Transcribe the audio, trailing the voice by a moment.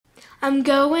I'm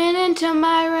going into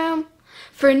my room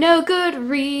for no good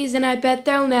reason. I bet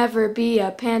there'll never be a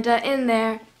panda in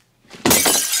there.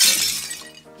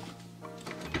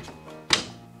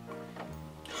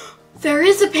 There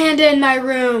is a panda in my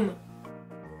room.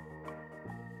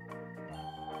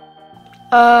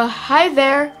 Hi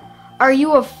there. Are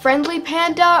you a friendly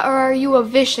panda or are you a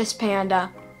vicious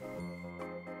panda?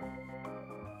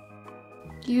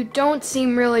 You don't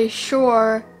seem really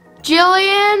sure.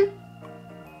 Jillian?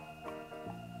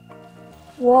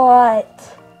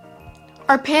 What?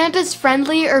 Are pandas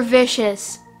friendly or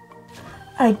vicious?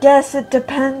 I guess it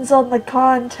depends on the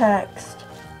context.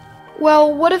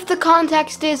 Well, what if the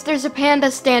context is there's a panda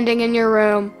standing in your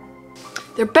room?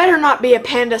 There better not be a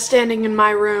panda standing in my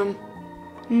room.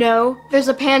 No, there's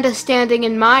a panda standing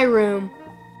in my room.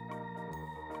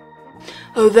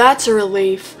 Oh, that's a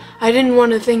relief. I didn't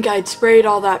want to think I'd sprayed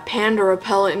all that panda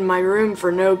repellent in my room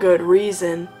for no good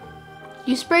reason.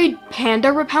 You sprayed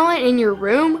panda repellent in your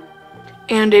room?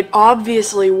 And it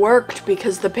obviously worked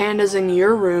because the panda's in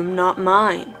your room, not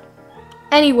mine.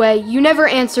 Anyway, you never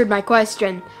answered my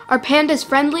question. Are pandas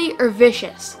friendly or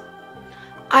vicious?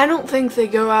 I don't think they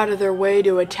go out of their way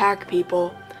to attack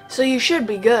people, so you should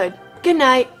be good. Good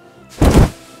night.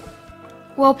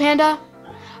 Well, Panda,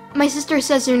 my sister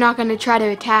says you're not going to try to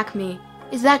attack me.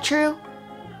 Is that true?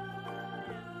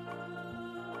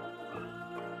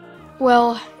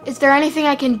 Well, is there anything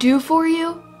I can do for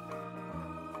you?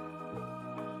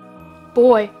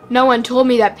 Boy, no one told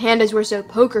me that pandas were so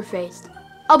poker-faced.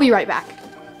 I'll be right back.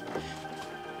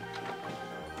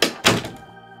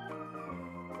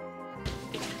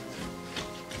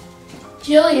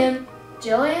 Jillian?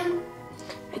 Jillian?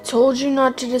 I told you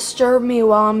not to disturb me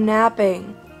while I'm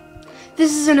napping.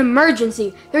 This is an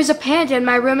emergency. There's a panda in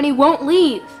my room and he won't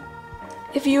leave.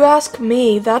 If you ask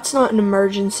me, that's not an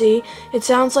emergency. It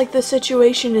sounds like the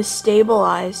situation is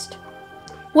stabilized.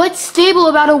 What's stable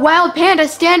about a wild panda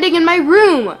standing in my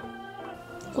room?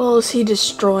 Well, is he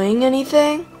destroying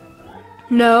anything?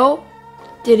 No.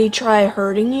 Did he try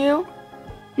hurting you?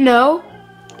 No.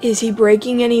 Is he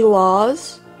breaking any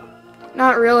laws?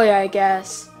 Not really, I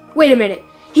guess. Wait a minute.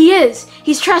 He is!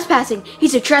 He's trespassing!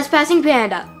 He's a trespassing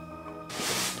panda!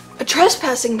 A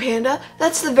trespassing panda?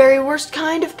 That's the very worst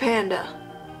kind of panda.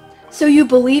 So you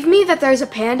believe me that there's a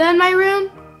panda in my room?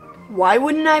 Why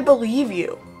wouldn't I believe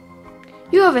you?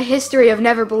 You have a history of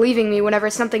never believing me whenever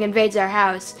something invades our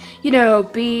house. You know,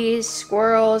 bees,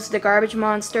 squirrels, the garbage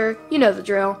monster. You know the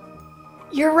drill.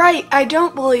 You're right, I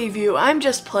don't believe you. I'm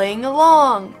just playing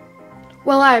along.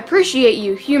 Well, I appreciate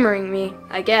you humoring me,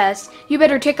 I guess. You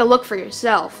better take a look for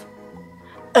yourself.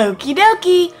 Okie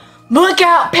dokie. Look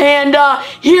out, panda!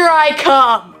 Here I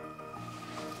come!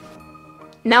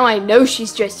 Now I know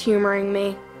she's just humoring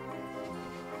me.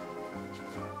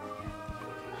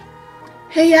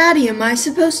 Hey, Addie, am I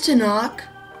supposed to knock?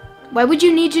 Why would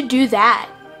you need to do that?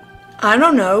 I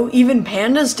don't know. Even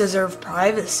pandas deserve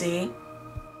privacy.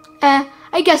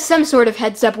 I guess some sort of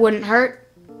heads up wouldn't hurt.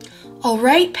 All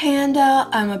right, Panda,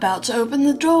 I'm about to open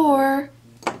the door.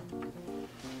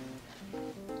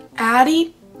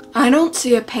 Addie, I don't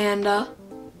see a panda.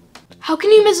 How can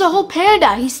you miss a whole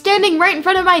panda? He's standing right in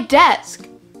front of my desk.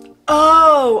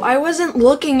 Oh, I wasn't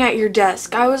looking at your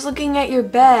desk. I was looking at your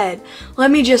bed. Let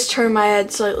me just turn my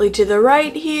head slightly to the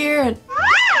right here and...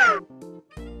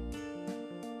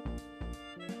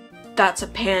 That's a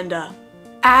panda.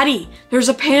 Addie, there's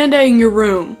a panda in your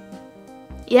room.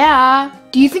 Yeah.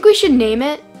 Do you think we should name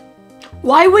it?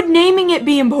 Why would naming it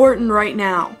be important right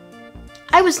now?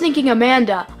 I was thinking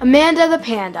Amanda. Amanda the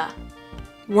panda.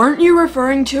 Weren't you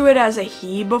referring to it as a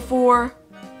he before?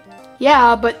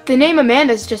 Yeah, but the name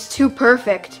Amanda's just too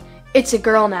perfect. It's a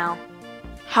girl now.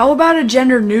 How about a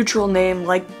gender-neutral name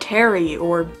like Terry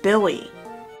or Billy?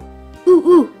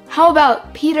 Ooh, how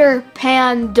about Peter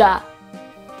Panda?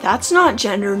 That's not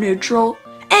gender-neutral.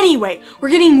 Anyway, we're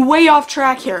getting way off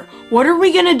track here. What are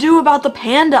we gonna do about the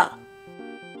panda?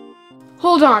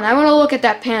 Hold on, I want to look at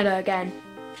that panda again.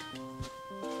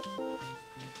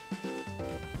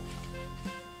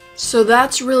 So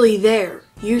that's really there.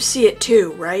 You see it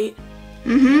too, right?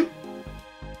 Mm-hmm.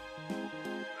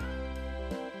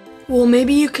 Well,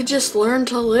 maybe you could just learn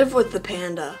to live with the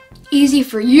panda. Easy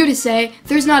for you to say.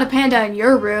 There's not a panda in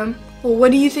your room. Well,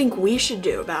 what do you think we should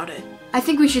do about it? I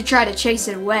think we should try to chase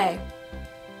it away.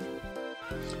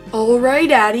 All right,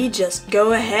 Addie, just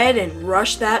go ahead and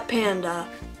rush that panda.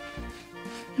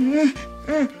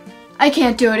 I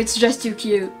can't do it, it's just too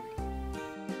cute.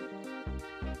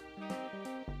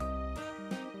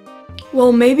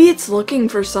 Well, maybe it's looking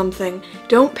for something.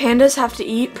 Don't pandas have to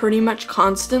eat pretty much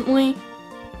constantly?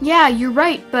 Yeah, you're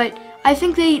right, but I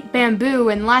think they eat bamboo,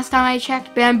 and last time I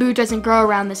checked, bamboo doesn't grow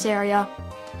around this area.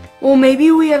 Well, maybe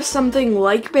we have something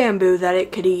like bamboo that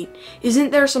it could eat.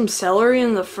 Isn't there some celery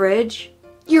in the fridge?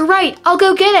 You're right, I'll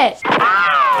go get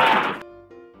it!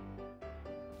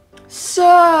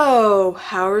 So,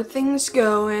 how are things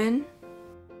going?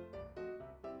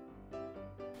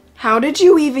 How did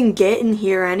you even get in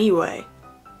here anyway?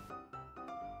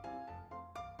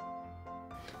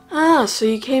 Ah, so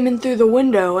you came in through the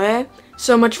window, eh?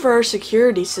 So much for our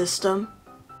security system.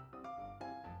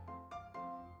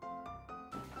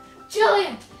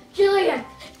 Jillian! Jillian!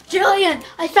 Jillian!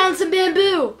 I found some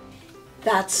bamboo!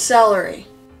 That's celery.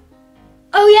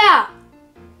 Oh yeah!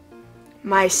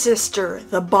 My sister,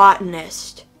 the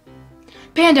botanist.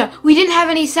 Panda, we didn't have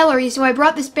any celery, so I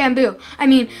brought this bamboo.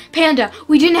 Panda,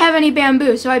 we didn't have any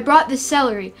bamboo, so I brought this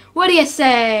celery. What do you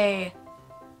say?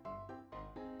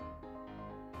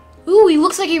 Ooh, he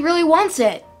looks like he really wants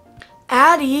it.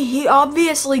 Addie, he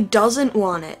obviously doesn't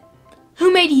want it.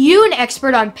 Who made you an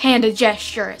expert on panda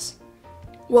gestures?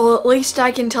 Well, at least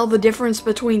I can tell the difference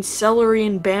between celery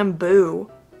and bamboo.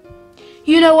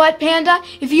 You know what, Panda?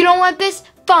 If you don't want this,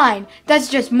 fine. That's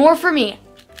just more for me.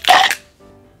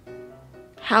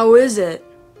 How is it?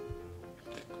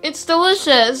 It's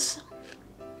delicious.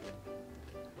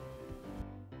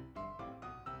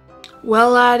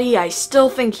 Well, Addie, I still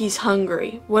think he's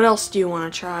hungry. What else do you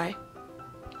want to try?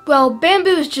 Well,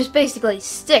 bamboo is just basically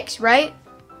sticks, right?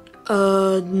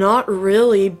 Not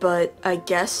really, but I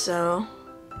guess so.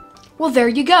 Well, there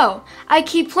you go. I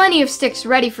keep plenty of sticks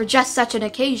ready for just such an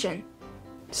occasion.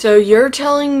 So you're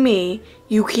telling me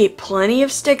you keep plenty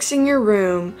of sticks in your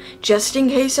room just in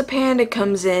case a panda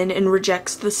comes in and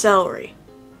rejects the celery?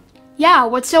 Yeah,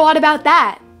 what's so odd about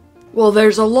that? Well,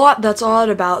 there's a lot that's odd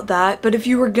about that, but if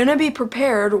you were gonna be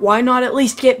prepared, why not at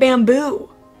least get bamboo?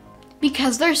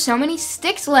 Because there's so many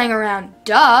sticks laying around,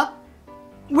 duh.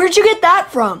 Where'd you get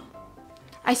that from?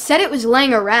 I said it was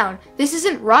laying around. This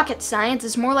isn't rocket science,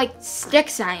 it's more like stick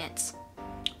science.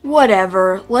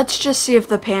 Whatever, let's just see if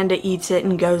the panda eats it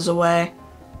and goes away.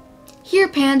 Here,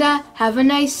 Panda, have a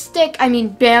nice stick.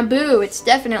 Bamboo. It's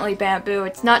definitely bamboo.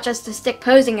 It's not just a stick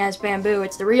posing as bamboo,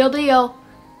 it's the real deal.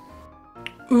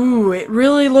 Ooh, it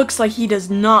really looks like he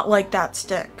does not like that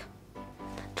stick.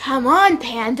 Come on,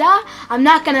 Panda. I'm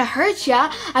not gonna hurt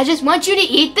ya. I just want you to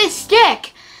eat this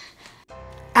stick.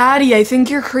 Addie, I think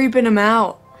you're creeping him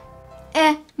out.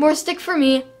 More stick for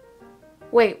me.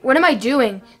 Wait, what am I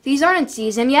doing? These aren't in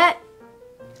season yet.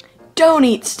 Don't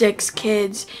eat sticks,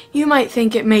 kids. You might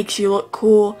think it makes you look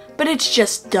cool, but it's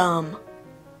just dumb.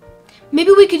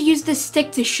 Maybe we could use this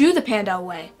stick to shoo the panda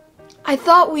away. I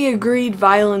thought we agreed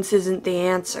violence isn't the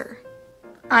answer.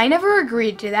 I never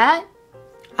agreed to that.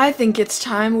 I think it's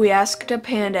time we asked a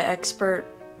panda expert.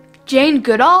 Jane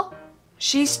Goodall?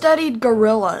 She studied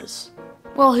gorillas.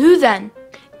 Well, who then?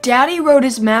 Daddy wrote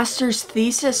his master's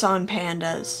thesis on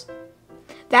pandas.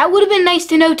 That would have been nice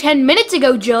to know 10 minutes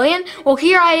ago, Jillian. Well,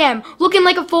 here I am, looking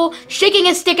like a fool, shaking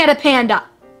a stick at a panda.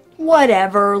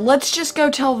 Whatever, let's just go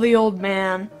tell the old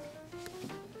man.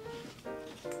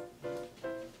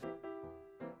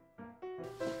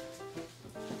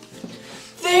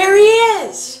 There he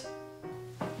is!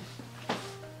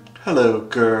 Hello,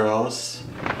 girls.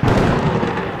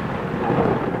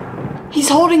 He's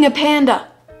holding a panda.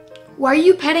 Why are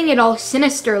you petting it all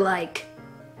sinister-like?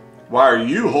 Why are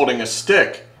you holding a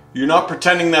stick? You're not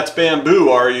pretending that's bamboo,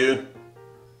 are you?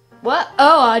 What?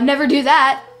 Oh, I'd never do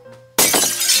that.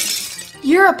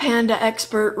 You're a panda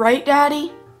expert, right,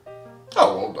 Daddy?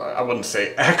 Oh, well, I wouldn't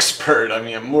say expert.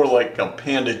 I'm more like a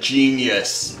panda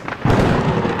genius.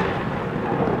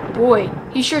 Boy,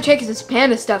 he sure takes his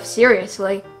panda stuff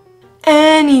seriously.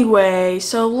 Anyway,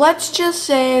 so let's just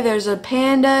say there's a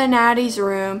panda in Addie's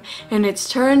room, and it's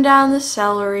turned down the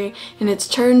celery, and it's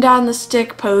turned down the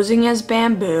stick posing as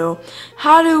bamboo.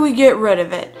 How do we get rid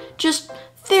of it? Just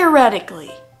theoretically.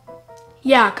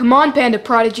 Yeah, come on, Panda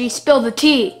Prodigy, spill the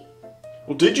tea.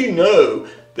 Well, did you know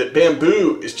that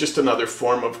bamboo is just another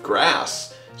form of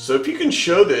grass? So if you can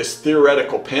show this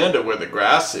theoretical panda where the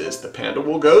grass is, the panda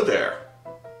will go there.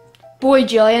 Boy,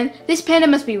 Jillian, this panda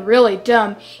must be really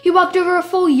dumb. He walked over a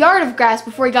full yard of grass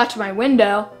before he got to my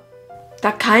window.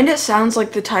 That kinda sounds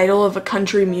like the title of a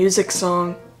country music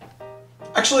song.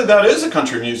 Actually, that is a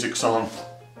country music song.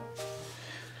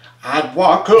 I'd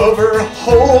walk over a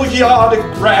whole yard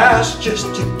of grass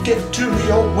just to get to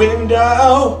your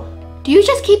window. Do you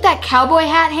just keep that cowboy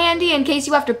hat handy in case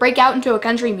you have to break out into a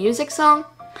country music song?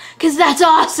 'Cause that's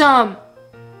awesome!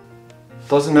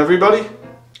 Doesn't everybody?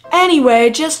 Anyway,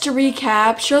 just to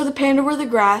recap, show the panda where the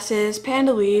grass is,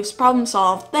 panda leaves, problem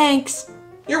solved. Thanks!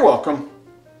 You're welcome.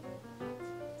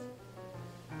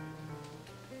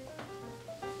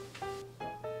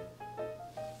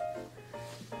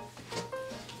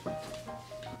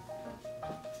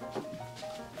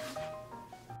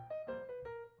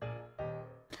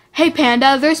 Hey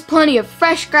Panda, there's plenty of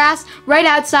fresh grass right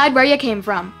outside where you came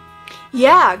from.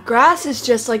 Yeah, grass is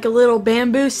just like a little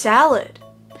bamboo salad.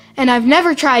 And I've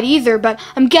never tried either, but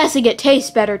I'm guessing it tastes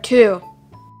better too.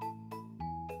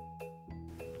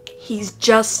 He's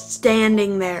just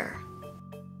standing there.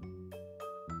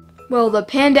 Well, the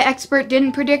panda expert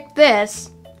didn't predict this.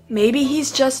 Maybe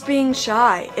he's just being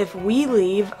shy. If we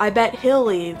leave, I bet he'll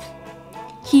leave.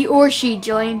 He or she,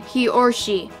 Jillian, he or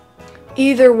she.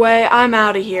 Either way, I'm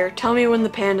out of here. Tell me when the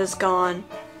panda's gone.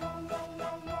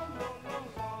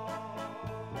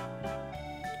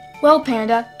 Well,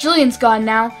 Panda, Jillian's gone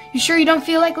now. You sure you don't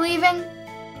feel like leaving?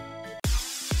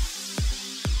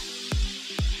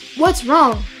 What's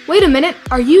wrong? Wait a minute,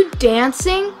 are you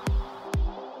dancing?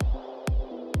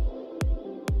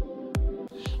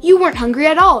 You weren't hungry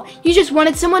at all. You just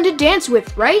wanted someone to dance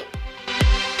with, right?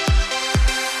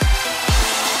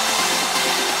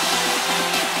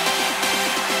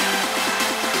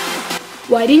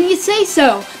 Why didn't you say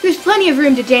so? There's plenty of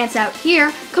room to dance out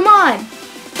here. Come on.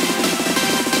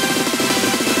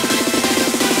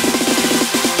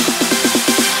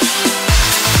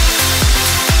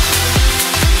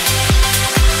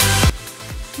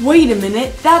 Wait a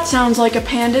minute, that sounds like a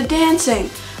panda dancing.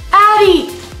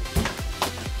 Addie!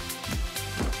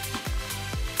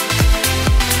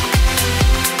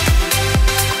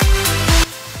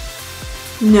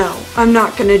 No, I'm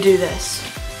not gonna do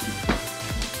this.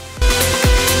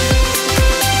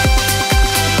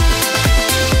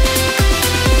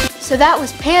 So that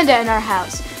was Panda in our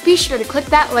house. Be sure to click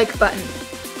that like button.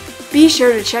 Be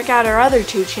sure to check out our other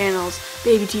two channels,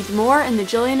 Baby Teeth More and the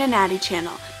Jillian and Addie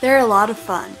channel. They're a lot of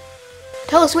fun.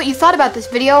 Tell us what you thought about this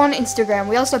video on Instagram.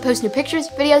 We also post new pictures,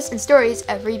 videos, and stories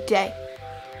every day.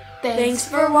 Thanks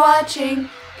for watching.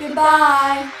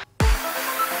 Goodbye.